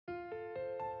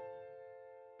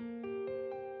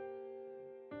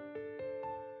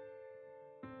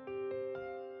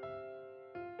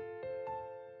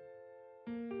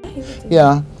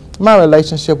Yeah, my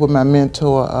relationship with my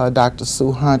mentor, Dr.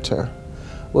 Sue Hunter,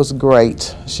 was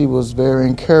great. She was very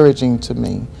encouraging to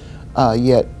me,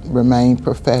 yet remained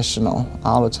professional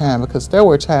all the time, because there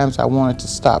were times I wanted to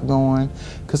stop going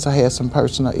because I had some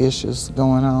personal issues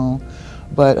going on.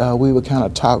 But we would kind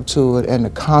of talk to it, and the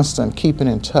constant keeping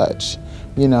in touch,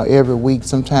 you know, every week,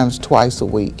 sometimes twice a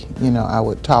week, you know, I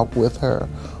would talk with her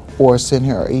or send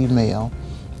her an email.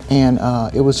 And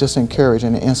it was just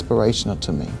encouraging and inspirational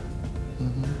to me.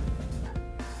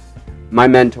 My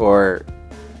mentor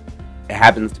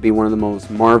happens to be one of the most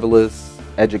marvelous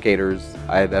educators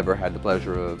I've ever had the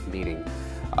pleasure of meeting.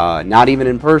 Not even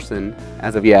in person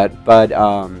as of yet, but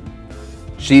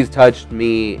she's touched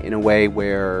me in a way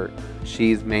where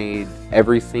she's made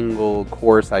every single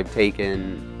course I've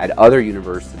taken at other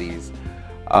universities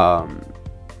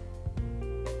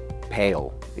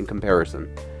pale in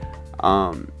comparison.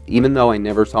 Even though I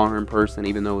never saw her in person,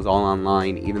 even though it was all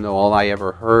online, even though all I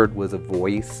ever heard was a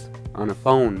voice on a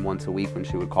phone once a week when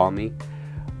she would call me,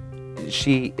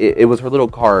 it was her little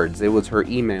cards, it was her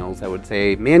emails that would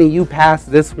say, "Manny, you passed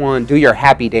this one, do your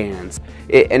happy dance."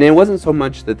 And it wasn't so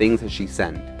much the things that she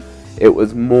sent. It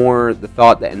was more the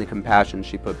thought and the compassion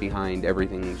she put behind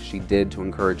everything she did to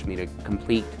encourage me to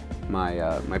complete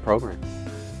my program.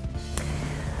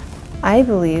 I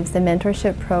believe the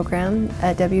mentorship program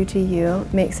at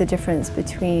WGU makes a difference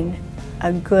between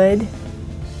a good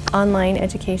online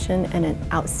education and an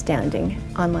outstanding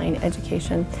online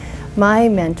education. My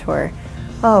mentor,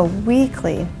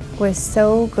 weekly, was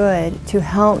so good to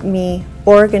help me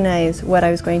organize what I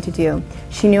was going to do.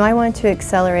 She knew I wanted to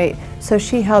accelerate, so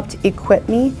she helped equip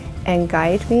me and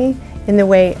guide me in the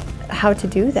way how to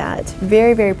do that.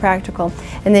 Very, very practical.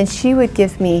 And then she would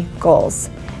give me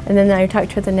goals. And then I talked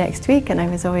to her the next week, and I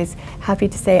was always happy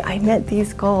to say, I met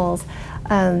these goals.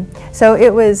 So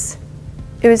it was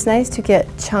nice to get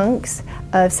chunks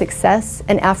of success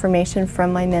and affirmation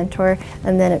from my mentor,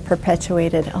 and then it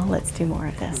perpetuated, oh, let's do more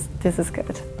of this. This is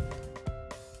good.